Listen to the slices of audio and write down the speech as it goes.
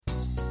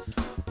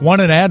Want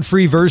an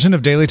ad-free version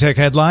of Daily Tech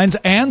Headlines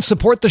and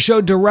support the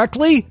show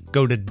directly?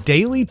 Go to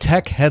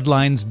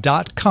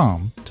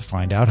dailytechheadlines.com to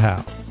find out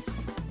how.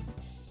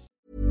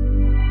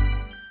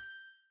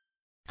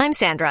 I'm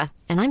Sandra,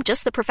 and I'm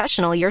just the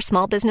professional your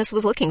small business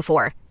was looking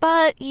for.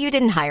 But you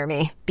didn't hire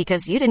me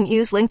because you didn't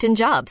use LinkedIn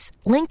Jobs.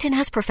 LinkedIn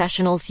has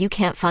professionals you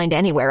can't find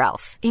anywhere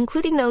else,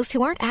 including those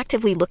who aren't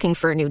actively looking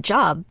for a new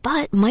job,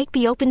 but might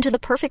be open to the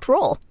perfect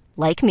role,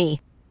 like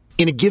me.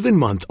 In a given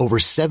month, over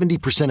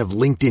 70% of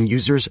LinkedIn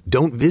users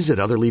don't visit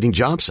other leading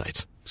job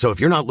sites. So if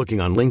you're not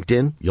looking on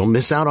LinkedIn, you'll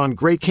miss out on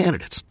great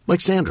candidates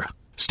like Sandra.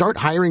 Start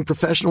hiring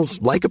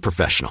professionals like a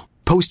professional.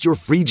 Post your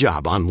free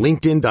job on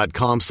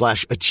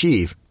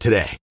linkedin.com/achieve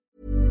today.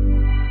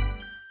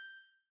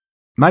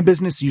 My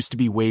business used to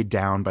be weighed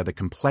down by the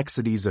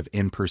complexities of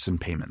in-person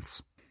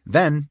payments.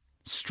 Then,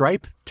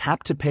 Stripe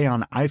Tap to Pay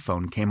on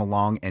iPhone came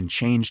along and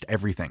changed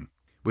everything.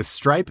 With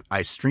Stripe,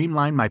 I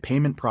streamlined my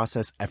payment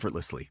process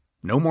effortlessly.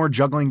 No more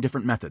juggling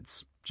different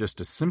methods.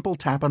 Just a simple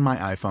tap on my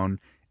iPhone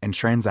and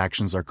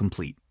transactions are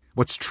complete.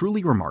 What's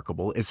truly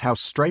remarkable is how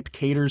Stripe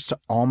caters to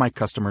all my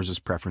customers'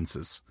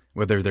 preferences.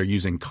 Whether they're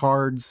using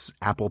cards,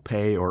 Apple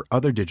Pay, or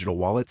other digital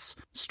wallets,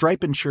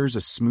 Stripe ensures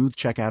a smooth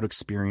checkout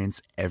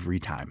experience every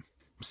time.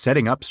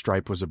 Setting up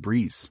Stripe was a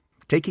breeze,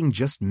 taking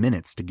just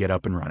minutes to get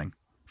up and running.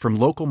 From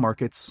local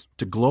markets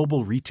to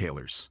global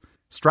retailers,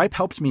 Stripe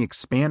helped me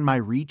expand my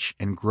reach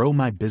and grow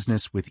my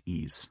business with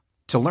ease.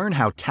 To learn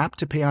how Tap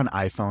to Pay on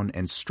iPhone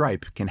and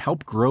Stripe can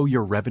help grow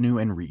your revenue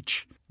and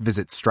reach,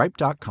 visit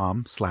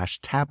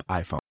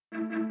stripe.com/tapiphone.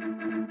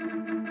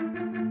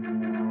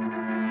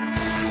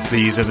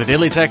 These are the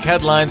Daily Tech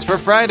headlines for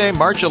Friday,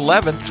 March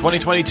 11th,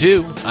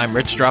 2022. I'm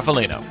Rich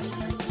Straffolino.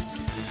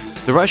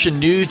 The Russian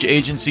news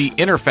agency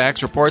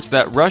Interfax reports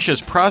that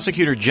Russia's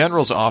Prosecutor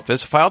General's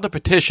office filed a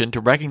petition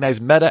to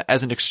recognize Meta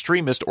as an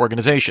extremist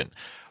organization.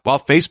 While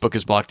Facebook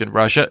is blocked in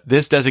Russia,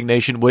 this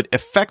designation would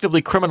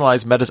effectively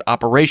criminalize Meta's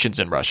operations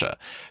in Russia.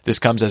 This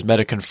comes as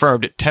Meta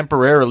confirmed it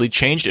temporarily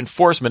changed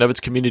enforcement of its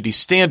community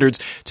standards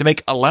to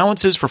make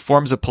allowances for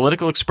forms of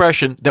political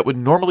expression that would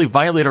normally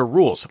violate our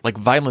rules, like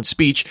violent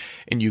speech,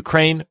 in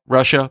Ukraine,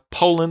 Russia,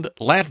 Poland,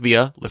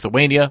 Latvia,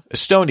 Lithuania,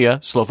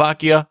 Estonia,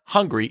 Slovakia,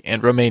 Hungary,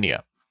 and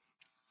Romania.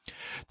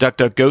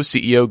 DuckDuckGo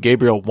CEO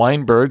Gabriel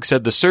Weinberg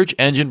said the search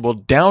engine will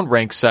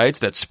downrank sites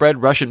that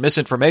spread Russian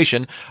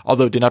misinformation,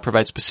 although did not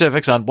provide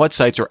specifics on what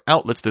sites or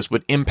outlets this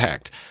would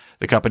impact.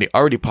 The company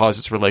already paused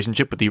its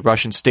relationship with the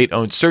Russian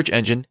state-owned search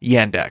engine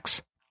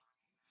Yandex.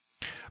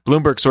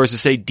 Bloomberg sources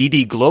say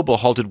DD Global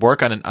halted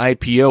work on an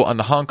IPO on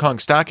the Hong Kong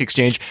Stock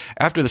Exchange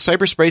after the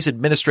Cyberspace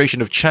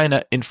Administration of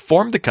China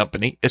informed the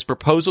company its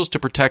proposals to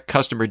protect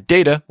customer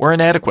data were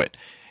inadequate.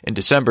 In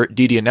December,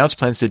 DD announced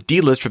plans to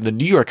delist from the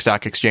New York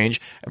Stock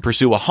Exchange and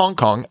pursue a Hong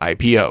Kong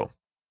IPO.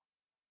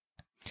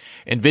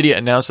 NVIDIA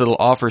announced that it'll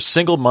offer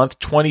single-month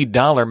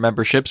 $20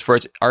 memberships for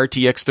its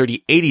RTX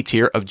 3080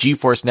 tier of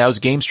GeForce Now's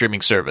game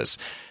streaming service.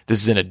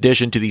 This is in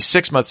addition to the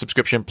 6-month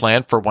subscription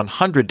plan for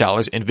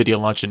 $100 NVIDIA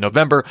launched in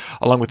November,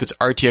 along with its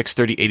RTX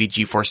 3080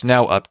 GeForce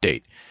Now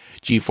update.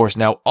 GeForce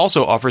Now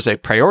also offers a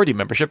priority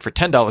membership for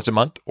 $10 a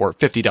month, or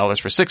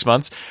 $50 for 6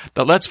 months,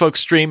 that lets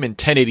folks stream in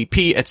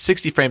 1080p at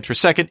 60 frames per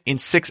second in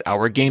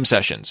 6-hour game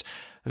sessions.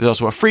 There's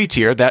also a free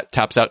tier that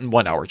tops out in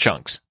 1-hour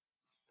chunks.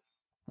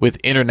 With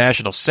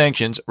international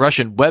sanctions,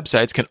 Russian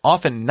websites can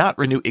often not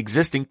renew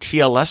existing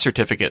TLS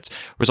certificates,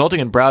 resulting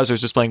in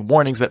browsers displaying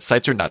warnings that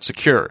sites are not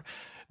secure.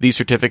 These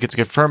certificates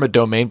confirm a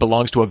domain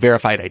belongs to a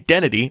verified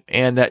identity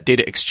and that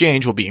data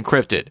exchange will be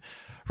encrypted.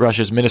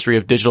 Russia's Ministry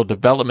of Digital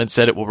Development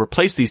said it will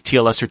replace these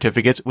TLS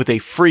certificates with a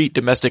free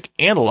domestic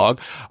analog,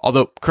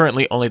 although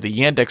currently only the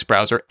Yandex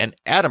browser and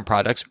Atom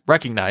products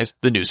recognize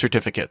the new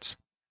certificates.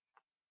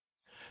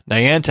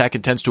 Niantic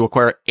intends to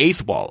acquire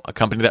Eighthwall, a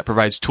company that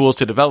provides tools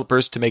to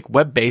developers to make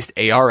web-based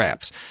AR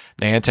apps.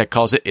 Niantic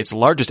calls it its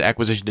largest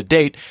acquisition to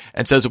date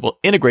and says it will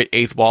integrate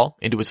Eighthwall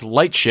into its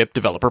Lightship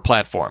developer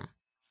platform.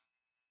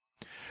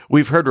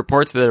 We've heard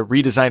reports that a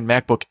redesigned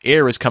MacBook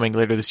Air is coming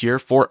later this year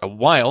for a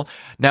while.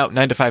 Now,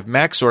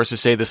 9to5Mac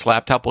sources say this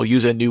laptop will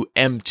use a new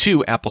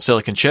M2 Apple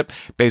Silicon chip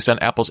based on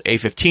Apple's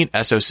A15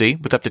 SoC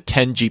with up to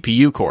 10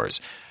 GPU cores.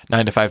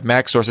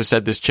 9to5Mac sources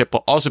said this chip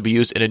will also be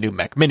used in a new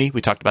Mac Mini.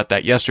 We talked about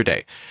that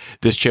yesterday.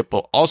 This chip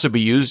will also be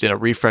used in a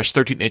refreshed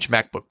 13-inch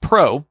MacBook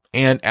Pro,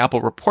 and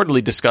Apple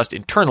reportedly discussed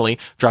internally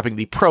dropping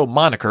the Pro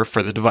moniker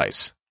for the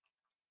device.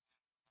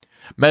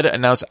 Meta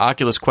announced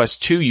Oculus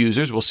Quest 2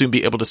 users will soon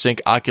be able to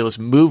sync Oculus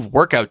Move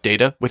workout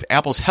data with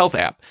Apple's Health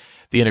app.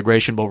 The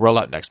integration will roll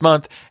out next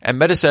month, and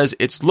Meta says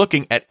it's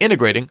looking at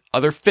integrating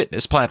other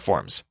fitness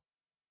platforms.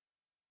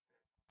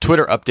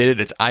 Twitter updated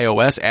its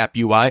iOS app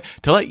UI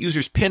to let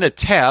users pin a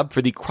tab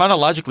for the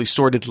chronologically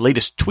sorted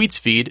latest tweets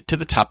feed to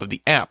the top of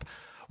the app.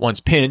 Once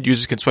pinned,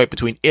 users can swipe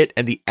between it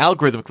and the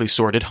algorithmically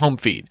sorted home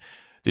feed.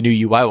 The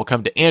new UI will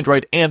come to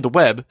Android and the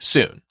web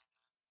soon.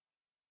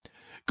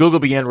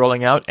 Google began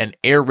rolling out an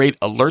air raid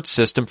alert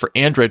system for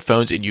Android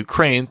phones in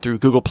Ukraine through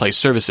Google Play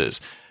services.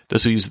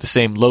 This will use the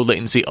same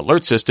low-latency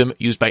alert system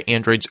used by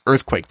Android's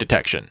earthquake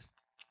detection.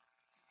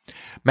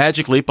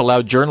 Magic Leap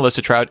allowed journalists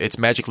to try out its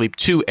Magic Leap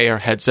 2 AR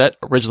headset,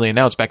 originally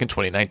announced back in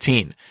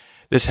 2019.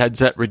 This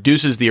headset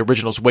reduces the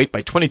original's weight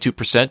by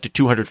 22% to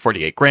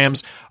 248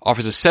 grams,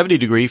 offers a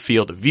 70-degree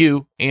field of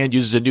view, and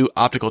uses a new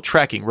optical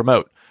tracking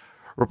remote.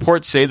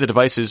 Reports say the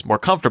device is more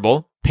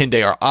comfortable, pinned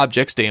AR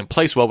objects stay in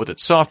place well with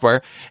its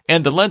software,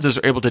 and the lenses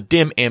are able to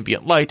dim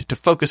ambient light to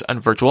focus on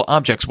virtual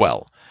objects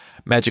well.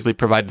 Magic Leap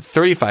provided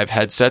 35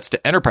 headsets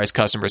to enterprise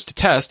customers to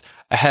test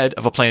ahead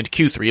of a planned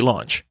Q3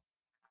 launch.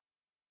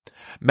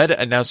 Meta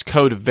announced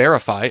Code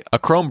Verify, a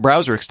Chrome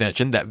browser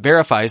extension that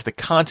verifies the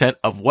content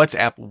of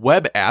WhatsApp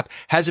web app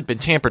hasn't been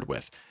tampered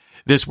with.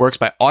 This works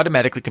by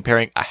automatically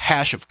comparing a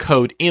hash of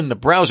code in the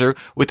browser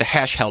with the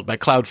hash held by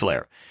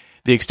Cloudflare.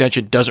 The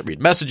extension doesn't read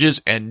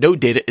messages, and no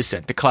data is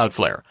sent to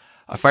Cloudflare.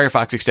 A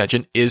Firefox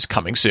extension is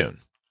coming soon.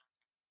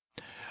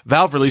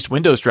 Valve released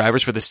Windows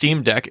drivers for the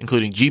Steam Deck,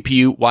 including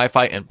GPU,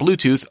 Wi-Fi, and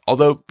Bluetooth,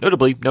 although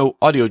notably no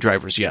audio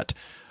drivers yet.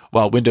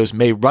 While Windows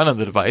may run on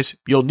the device,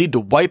 you'll need to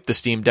wipe the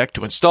Steam Deck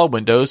to install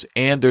Windows,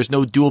 and there's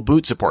no dual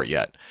boot support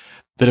yet.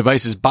 The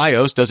device's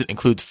BIOS doesn't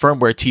include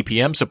firmware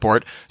TPM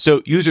support,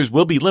 so users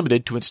will be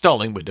limited to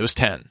installing Windows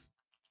 10.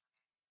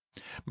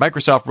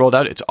 Microsoft rolled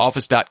out its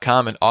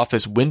Office.com and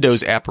Office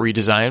Windows app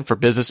redesign for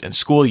business and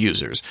school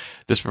users.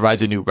 This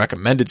provides a new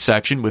recommended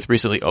section with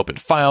recently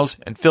opened files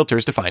and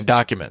filters to find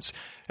documents.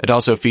 It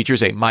also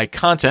features a My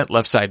Content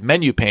left side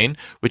menu pane,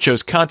 which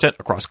shows content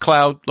across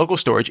cloud, local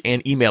storage,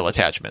 and email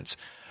attachments.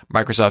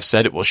 Microsoft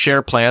said it will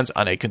share plans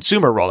on a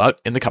consumer rollout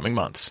in the coming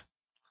months.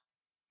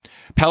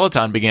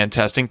 Peloton began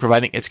testing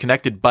providing its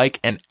connected bike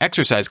and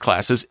exercise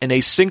classes in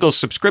a single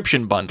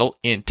subscription bundle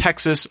in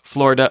Texas,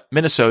 Florida,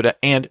 Minnesota,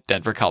 and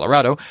Denver,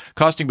 Colorado,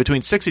 costing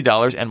between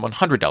 $60 and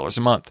 $100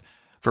 a month.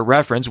 For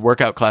reference,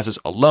 workout classes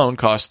alone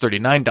cost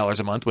 $39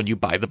 a month when you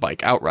buy the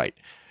bike outright.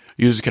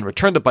 Users can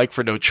return the bike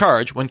for no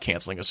charge when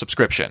canceling a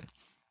subscription.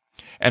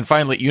 And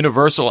finally,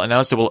 Universal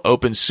announced it will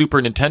open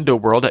Super Nintendo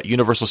World at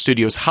Universal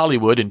Studios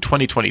Hollywood in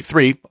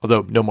 2023,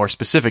 although no more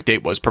specific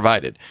date was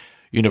provided.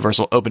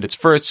 Universal opened its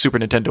first Super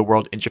Nintendo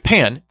World in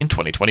Japan in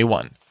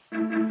 2021.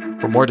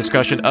 For more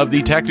discussion of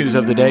the tech news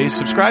of the day,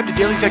 subscribe to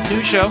Daily Tech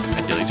News Show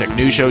at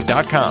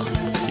dailytechnewsshow.com.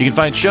 You can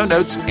find show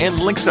notes and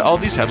links to all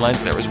these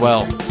headlines there as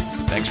well.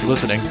 Thanks for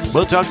listening.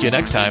 We'll talk to you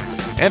next time.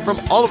 And from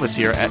all of us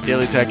here at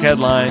Daily Tech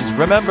Headlines,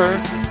 remember,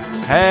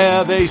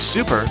 have a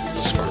super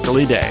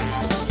sparkly day.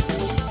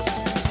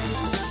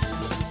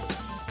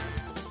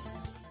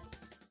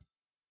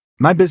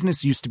 My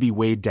business used to be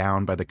weighed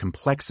down by the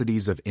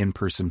complexities of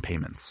in-person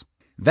payments.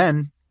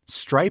 Then,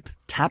 Stripe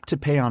Tap to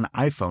Pay on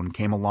iPhone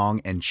came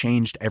along and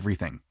changed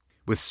everything.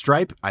 With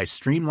Stripe, I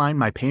streamlined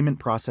my payment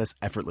process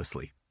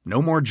effortlessly.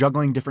 No more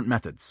juggling different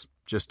methods.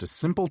 Just a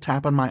simple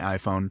tap on my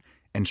iPhone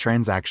and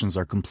transactions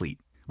are complete.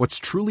 What's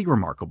truly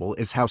remarkable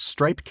is how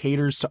Stripe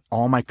caters to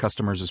all my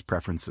customers'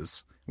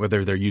 preferences.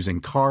 Whether they're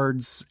using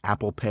cards,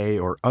 Apple Pay,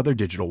 or other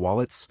digital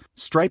wallets,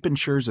 Stripe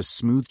ensures a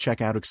smooth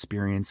checkout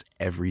experience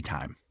every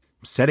time.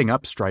 Setting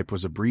up Stripe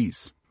was a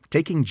breeze,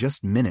 taking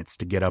just minutes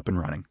to get up and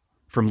running.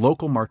 From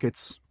local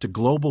markets to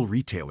global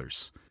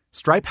retailers,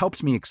 Stripe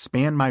helped me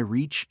expand my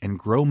reach and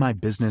grow my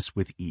business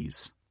with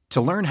ease. To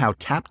learn how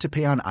Tap to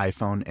Pay on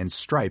iPhone and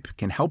Stripe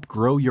can help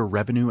grow your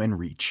revenue and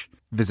reach,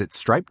 visit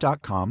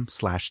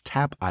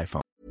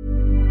stripe.com/tapiphone.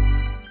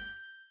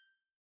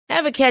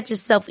 Ever catch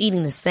yourself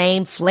eating the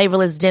same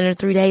flavorless dinner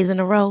 3 days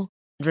in a row?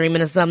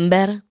 Dreaming of something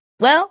better?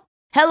 Well,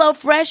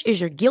 HelloFresh is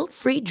your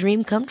guilt-free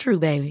dream come true,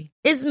 baby.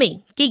 It's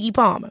me, Keke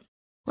Palmer.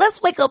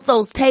 Let's wake up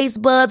those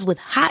taste buds with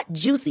hot,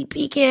 juicy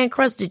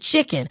pecan-crusted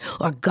chicken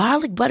or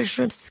garlic butter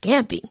shrimp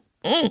scampi.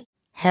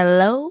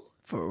 Hello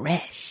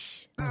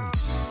Fresh.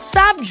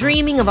 Stop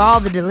dreaming of all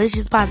the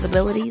delicious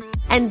possibilities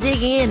and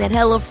dig in at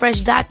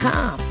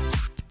HelloFresh.com.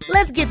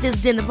 Let's get this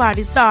dinner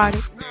party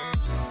started.